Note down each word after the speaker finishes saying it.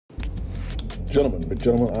Gentlemen,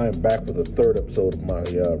 I am back with the third episode of my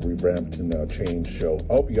revamped and changed show.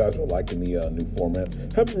 I hope you guys are liking the new format.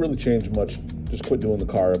 Haven't really changed much. Just quit doing the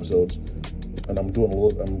car episodes, and I'm putting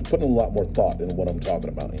a lot more thought in what I'm talking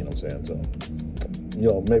about. You know what I'm saying? So,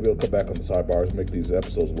 maybe I'll cut back on the sidebars, make these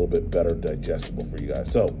episodes a little bit better digestible for you guys.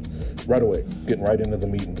 So, right away, getting right into the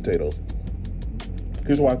meat and potatoes.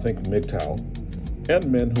 Here's why I think MGTOW and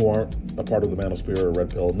men who aren't a part of the manosphere or red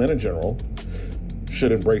pill, men in general,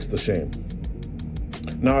 should embrace the shame.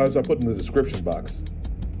 Now, as I put in the description box,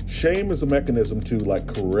 shame is a mechanism to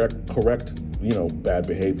correct, bad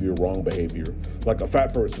behavior, wrong behavior. Like a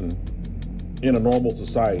fat person in a normal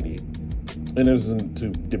society, and isn't to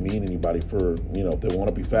demean anybody for, if they want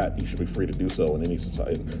to be fat, you should be free to do so in any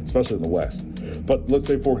society, especially in the West. But let's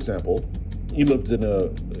say, for example, you lived in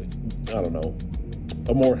a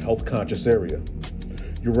more health conscious area.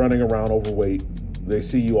 You're running around overweight. They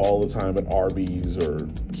see you all the time at Arby's or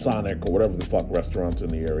Sonic or whatever the fuck restaurants in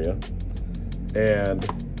the area. And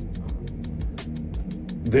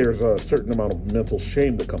there's a certain amount of mental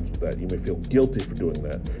shame that comes with that. You may feel guilty for doing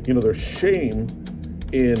that. There's shame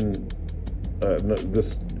in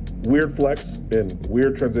this weird flex and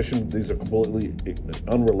weird transition. These are completely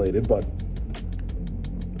unrelated, but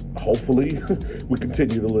hopefully we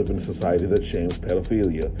continue to live in a society that shames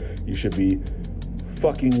pedophilia. You should be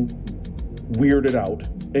fucking weirded out,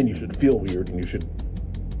 and you should feel weird, and you should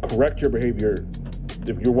correct your behavior.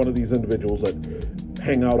 If you're one of these individuals that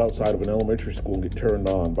hang out outside of an elementary school and get turned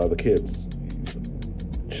on by the kids,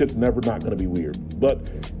 shit's never not going to be weird. But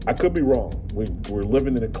I could be wrong. We're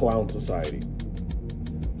living in a clown society.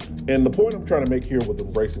 And the point I'm trying to make here with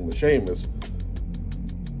embracing the shame is,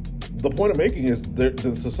 the point I'm making is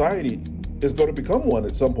the society is going to become one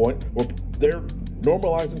at some point where they're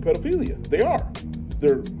normalizing pedophilia. They are.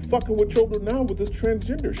 They're fucking with children now with this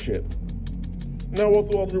transgender shit. Now,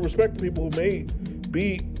 with all due respect to people who may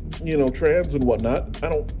be, trans and whatnot, I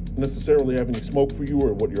don't necessarily have any smoke for you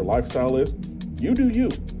or what your lifestyle is. You do you.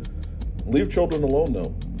 Leave children alone,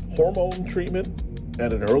 though. Hormone treatment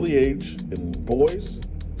at an early age in boys,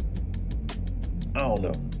 I don't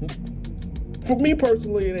know. For me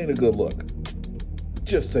personally, it ain't a good look.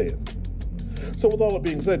 Just saying. So with all that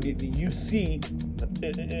being said, you see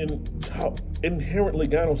in how inherently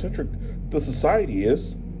gynocentric the society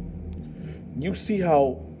is, you see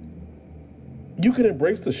how you can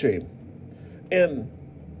embrace the shame. And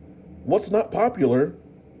what's not popular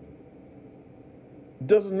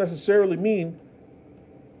doesn't necessarily mean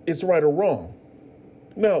it's right or wrong.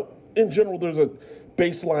 Now, in general, there's a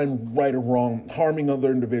baseline right or wrong, harming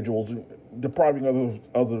other individuals, depriving others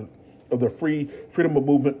of their freedom of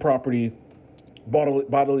movement, property,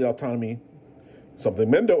 bodily autonomy, something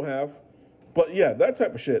men don't have. But yeah, that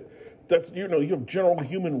type of shit. That's, you have general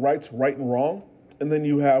human rights, right and wrong, and then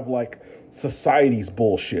you have society's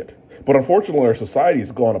bullshit. But unfortunately, our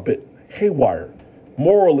society's gone a bit haywire,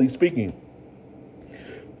 morally speaking.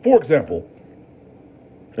 For example,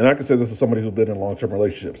 and I can say this as somebody who's been in long-term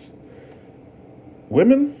relationships,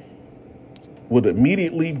 women would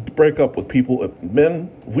immediately break up with people if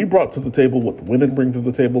we brought to the table what women bring to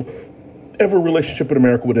the table. Every relationship in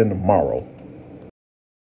America would end tomorrow.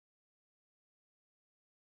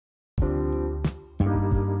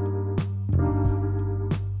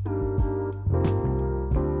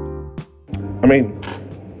 I mean,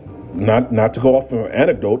 not to go off of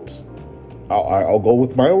anecdotes, I'll go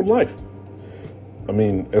with my own life. I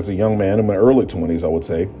mean, as a young man in my early 20s, I would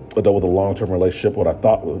say, I dealt with a long-term relationship, one I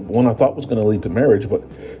thought was going to lead to marriage, but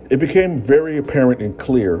it became very apparent and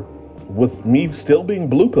clear with me still being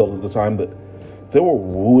blue-pilled at the time that there were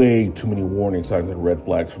way too many warning signs and red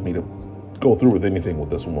flags for me to go through with anything with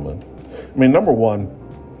this woman. I mean, number one,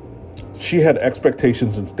 she had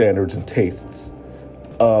expectations and standards and tastes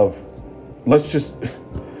of, and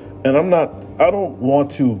I don't want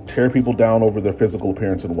to tear people down over their physical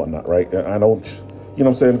appearance and whatnot, right? I don't,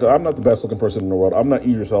 I'm saying? I'm not the best looking person in the world. I'm not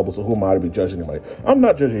Idris Elba, so who am I to be judging anybody? I'm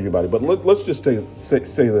not judging anybody, but let's just say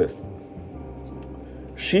this.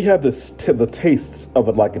 She had the tastes of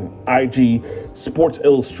an IG Sports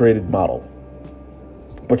Illustrated model,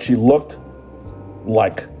 but she looked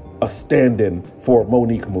like a stand-in for a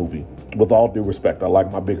Monique movie. With all due respect, I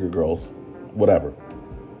like my bigger girls, whatever.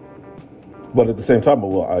 But at the same time,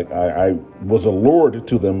 I was allured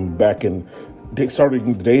to them back in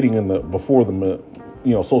starting dating before the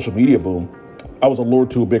social media boom. I was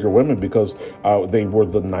allured to bigger women because they were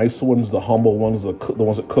the nice ones, the humble ones, the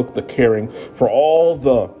ones that cooked, the caring. For all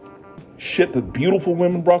the shit that beautiful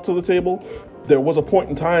women brought to the table, there was a point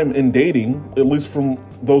in time in dating, at least from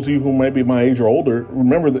those of you who might be my age or older,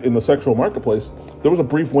 remember that in the sexual marketplace, there was a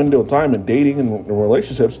brief window of time in dating and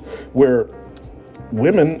relationships where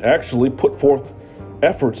women actually put forth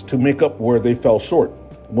efforts to make up where they fell short.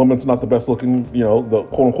 Women's not the best looking, the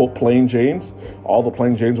quote unquote plain Janes. All the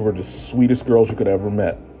plain Janes were the sweetest girls you could ever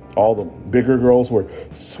met. All the bigger girls were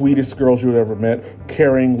sweetest girls you had ever met.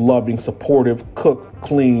 Caring, loving, supportive, cook,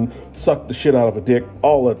 clean, suck the shit out of a dick,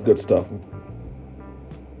 all that good stuff.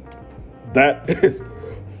 That is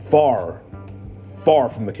far, far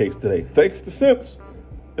from the case today. Thanks to simps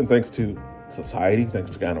and thanks to society, thanks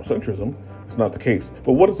to gynocentrism, it's not the case.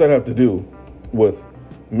 But what does that have to do with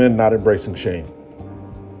men not embracing shame?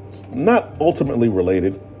 It's not ultimately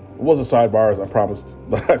related. It was a sidebar, as I promised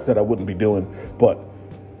that I said I wouldn't be doing. But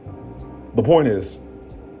the point is,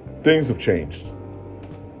 things have changed.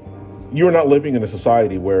 You're not living in a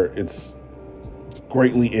society where it's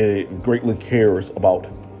greatly cares about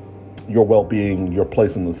your well-being, your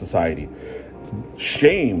place in the society.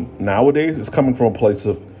 Shame nowadays is coming from a place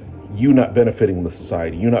of you not benefiting the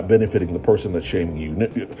society, you not benefiting the person that's shaming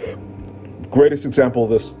you. Greatest example of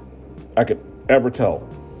this I could ever tell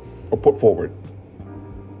or put forward.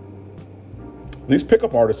 These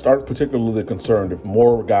pickup artists aren't particularly concerned if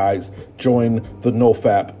more guys join the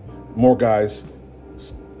NoFap, more guys,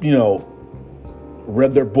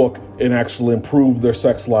 read their book and actually improved their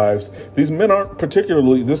sex lives. These men aren't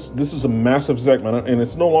particularly, this is a massive segment, and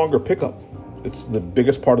it's no longer pickup. It's the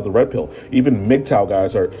biggest part of the red pill. Even MGTOW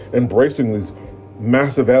guys are embracing these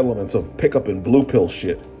massive elements of pickup and blue pill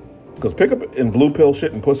shit. Because pickup and blue pill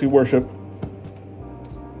shit and pussy worship,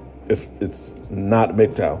 it's not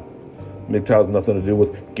MGTOW. MGTOW has nothing to do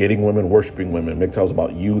with getting women, worshiping women. MGTOW is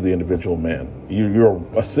about you, the individual man. You're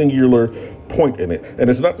a singular point in it. And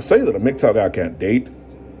it's not to say that a MGTOW guy can't date,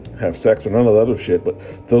 have sex, or none of the other shit, but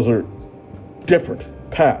those are different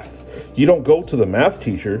paths. You don't go to the math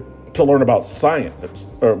teacher to learn about science,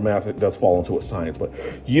 or math, it does fall into it, science, but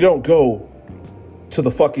you don't go to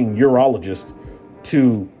the fucking urologist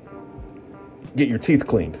to get your teeth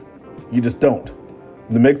cleaned. You just don't.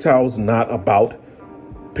 The MGTOW is not about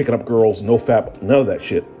picking up girls, NoFap, none of that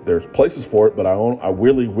shit. There's places for it, but I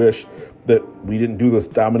really wish that we didn't do this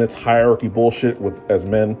dominance hierarchy bullshit as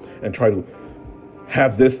men and try to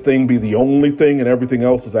have this thing be the only thing and everything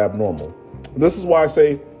else is abnormal. This is why I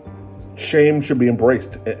say shame should be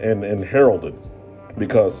embraced and heralded,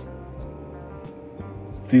 because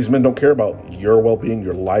these men don't care about your well-being,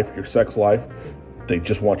 your life, your sex life. They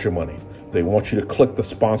just want your money. They want you to click the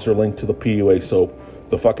sponsor link to the PUA soap,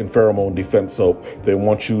 the fucking pheromone defense soap. They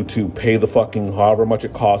want you to pay the fucking however much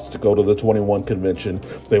it costs to go to the 21 convention.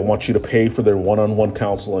 They want you to pay for their one-on-one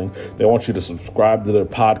counseling. They want you to subscribe to their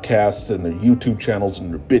podcasts and their YouTube channels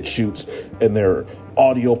and their bit shoots and their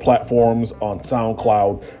audio platforms on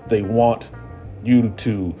SoundCloud. They want you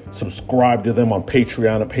to subscribe to them on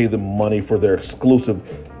Patreon and pay them money for their exclusive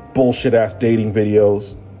bullshit-ass dating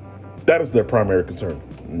videos. That is their primary concern,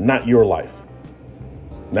 not your life.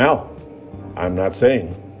 Now, I'm not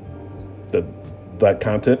saying that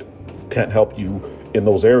content can't help you in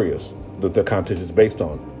those areas that the content is based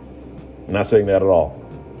on. I'm not saying that at all.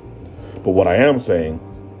 But what I am saying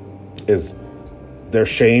is their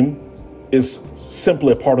shame is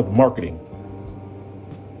simply a part of the marketing.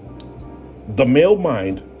 The male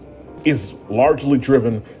mind is largely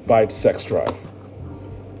driven by its sex drive.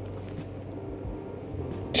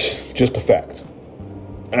 Just a fact.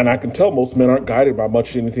 And I can tell most men aren't guided by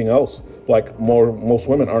much anything else. Like most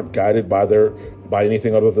women aren't guided by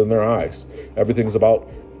anything other than their eyes. Everything's about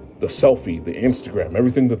the selfie, the Instagram,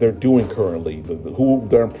 everything that they're doing currently, who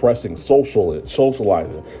they're impressing,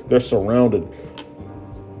 socializing. They're surrounded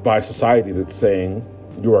by society that's saying,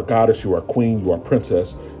 you are a goddess, you are a queen, you are a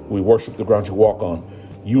princess. We worship the ground you walk on.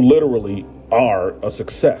 You literally are a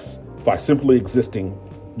success by simply existing.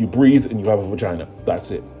 You breathe and you have a vagina.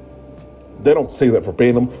 That's it. They don't say that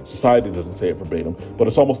verbatim. Society doesn't say it verbatim, but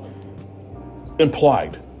it's almost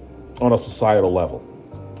implied on a societal level.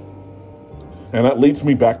 And that leads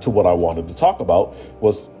me back to what I wanted to talk about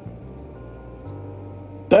was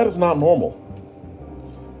that is not normal.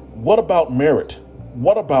 What about merit?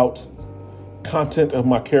 What about content of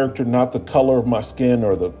my character, not the color of my skin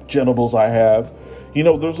or the genitals I have?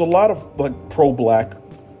 There's a lot of pro-black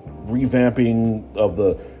revamping of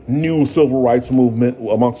the new civil rights movement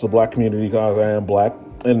amongst the black community, because I am black.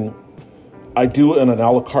 And I do in an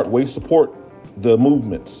a la carte way support the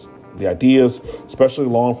movements, the ideas, especially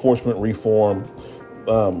law enforcement reform,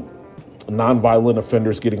 nonviolent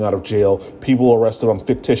offenders getting out of jail, people arrested on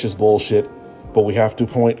fictitious bullshit. But we have to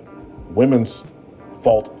point women's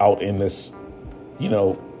fault out in this,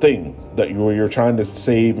 thing that you're trying to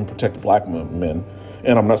save and protect black men.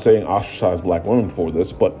 And I'm not saying ostracize black women for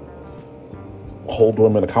this, but hold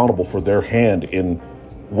women accountable for their hand in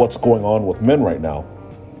what's going on with men right now.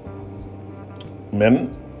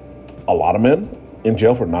 Men, a lot of men in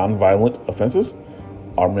jail for non-violent offenses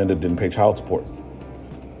are men that didn't pay child support.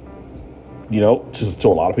 To a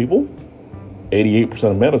lot of people,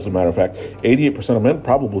 88% of men, as a matter of fact, 88% of men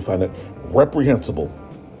probably find it reprehensible,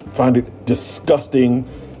 find it disgusting,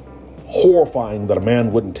 horrifying that a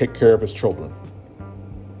man wouldn't take care of his children.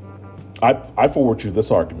 I forward you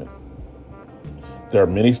this argument. There are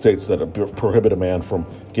many states that prohibit a man from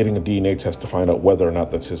getting a DNA test to find out whether or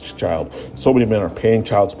not that's his child. So many men are paying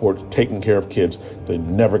child support, taking care of kids they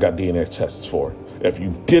never got DNA tests for. If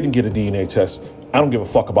you didn't get a DNA test, I don't give a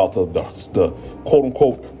fuck about the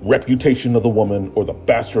quote-unquote reputation of the woman or the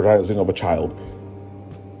bastardizing of a child.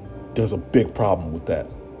 There's a big problem with that.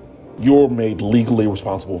 You're made legally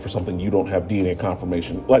responsible for something you don't have DNA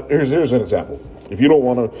confirmation. Like, here's an example. If you don't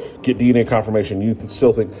want to get DNA confirmation, you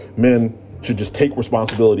still think men should just take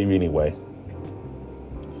responsibility anyway.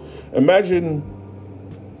 Imagine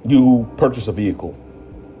you purchase a vehicle,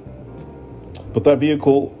 but that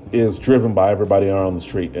vehicle is driven by everybody on the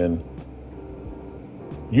street, and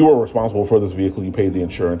you are responsible for this vehicle. You pay the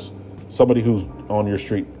insurance. Somebody who's on your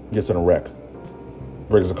street gets in a wreck,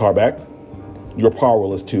 brings the car back. You're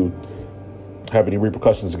powerless to have any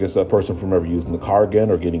repercussions against that person from ever using the car again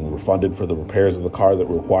or getting refunded for the repairs of the car that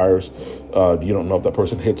requires. You don't know if that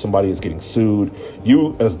person hit somebody, is getting sued.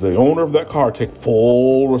 You, as the owner of that car, take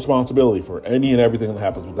full responsibility for any and everything that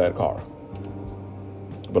happens with that car.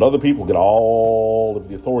 But other people get all of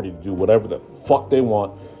the authority to do whatever the fuck they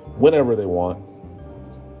want, whenever they want,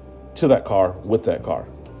 to that car, with that car.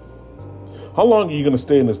 How long are you going to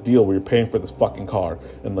stay in this deal where you're paying for this fucking car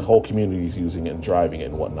and the whole community is using it and driving it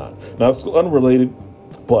and whatnot? Now, it's unrelated,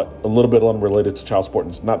 but a little bit unrelated to child support,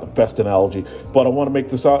 and it's not the best analogy, but I want to make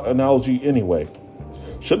this analogy anyway.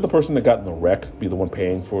 Shouldn't the person that got in the wreck be the one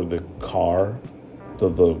paying for the car,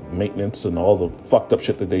 the maintenance and all the fucked up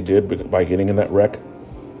shit that they did by getting in that wreck?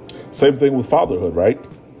 Same thing with fatherhood, right?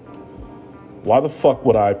 Why the fuck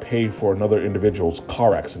would I pay for another individual's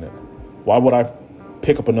car accident? Why would I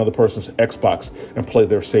pick up another person's Xbox and play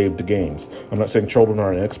their saved games? I'm not saying children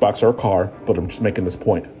are an Xbox or a car, but I'm just making this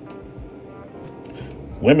point.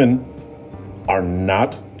 Women are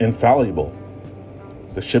not infallible.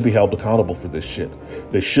 They should be held accountable for this shit.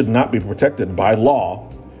 They should not be protected by law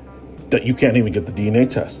that you can't even get the DNA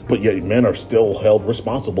test. But yet men are still held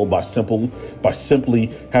responsible by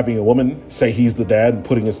simply having a woman say he's the dad and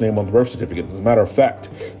putting his name on the birth certificate. As a matter of fact,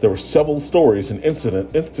 there were several stories and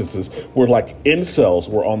instances where like incels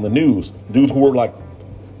were on the news. Dudes who were like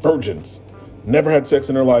virgins, never had sex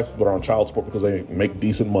in their life, but are on child support because they make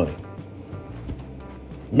decent money.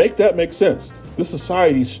 Make that make sense. This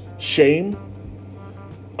society's shame.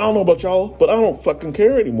 I don't know about y'all, but I don't fucking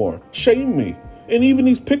care anymore. Shame me. And even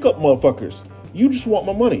these pickup motherfuckers, you just want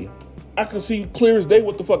my money. I can see clear as day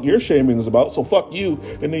what the fuck your shaming is about, so fuck you.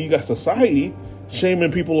 And then you got society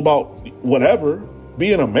shaming people about whatever,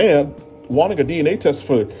 being a man, wanting a DNA test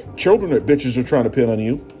for children that bitches are trying to pin on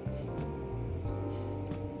you.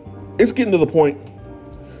 It's getting to the point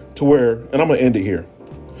to where, and I'm going to end it here,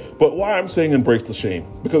 but why I'm saying embrace the shame,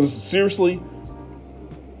 because seriously,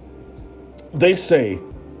 they say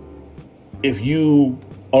if you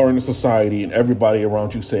are in a society and everybody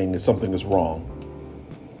around you saying that something is wrong,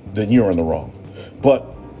 then you're in the wrong. But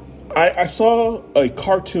I saw a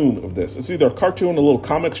cartoon of this. It's either a cartoon, a little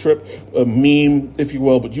comic strip, a meme, if you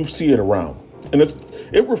will, but you see it around. And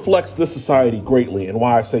it reflects this society greatly and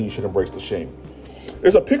why I say you should embrace the shame.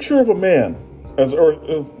 There's a picture of a man,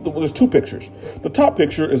 there's two pictures. The top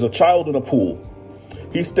picture is a child in a pool.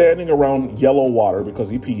 He's standing around yellow water because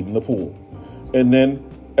he peed in the pool. And then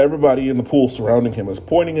everybody in the pool surrounding him is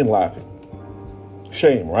pointing and laughing.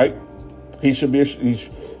 Shame, right? He should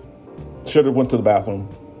have went to the bathroom,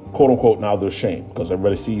 quote unquote. Now there's shame because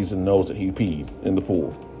everybody sees and knows that he peed in the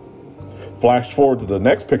pool. Flash forward to the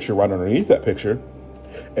next picture right underneath that picture,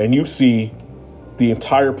 and you see the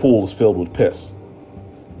entire pool is filled with piss.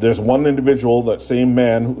 There's one individual, that same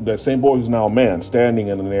boy who's now a man, standing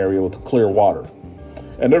in an area with clear water.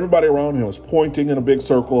 And everybody around him is pointing in a big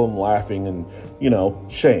circle and laughing and,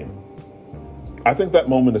 shame. I think that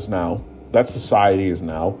moment is now. That society is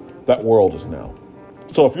now. That world is now.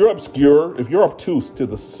 So if you're obscure, if you're obtuse to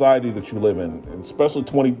the society that you live in, especially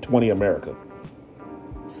 2020 America,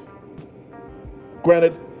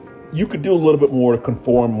 granted, you could do a little bit more to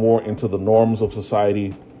conform more into the norms of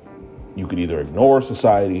society. You could either ignore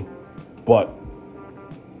society, but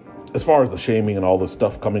as far as the shaming and all this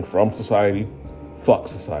stuff coming from society, fuck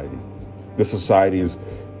society. This society is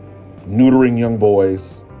neutering young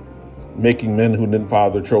boys, making men who didn't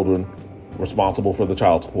father their children responsible for the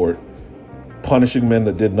child support, punishing men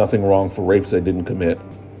that did nothing wrong for rapes they didn't commit.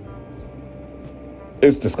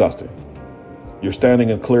 It's disgusting. You're standing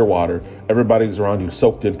in clear water. Everybody's around you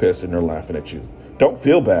soaked in piss and they're laughing at you. Don't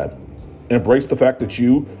feel bad. Embrace the fact that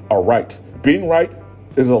you are right. Being right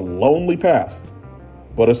is a lonely path,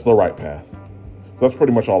 but it's the right path. That's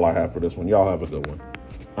pretty much all I have for this one. Y'all have a good one.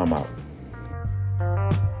 I'm out.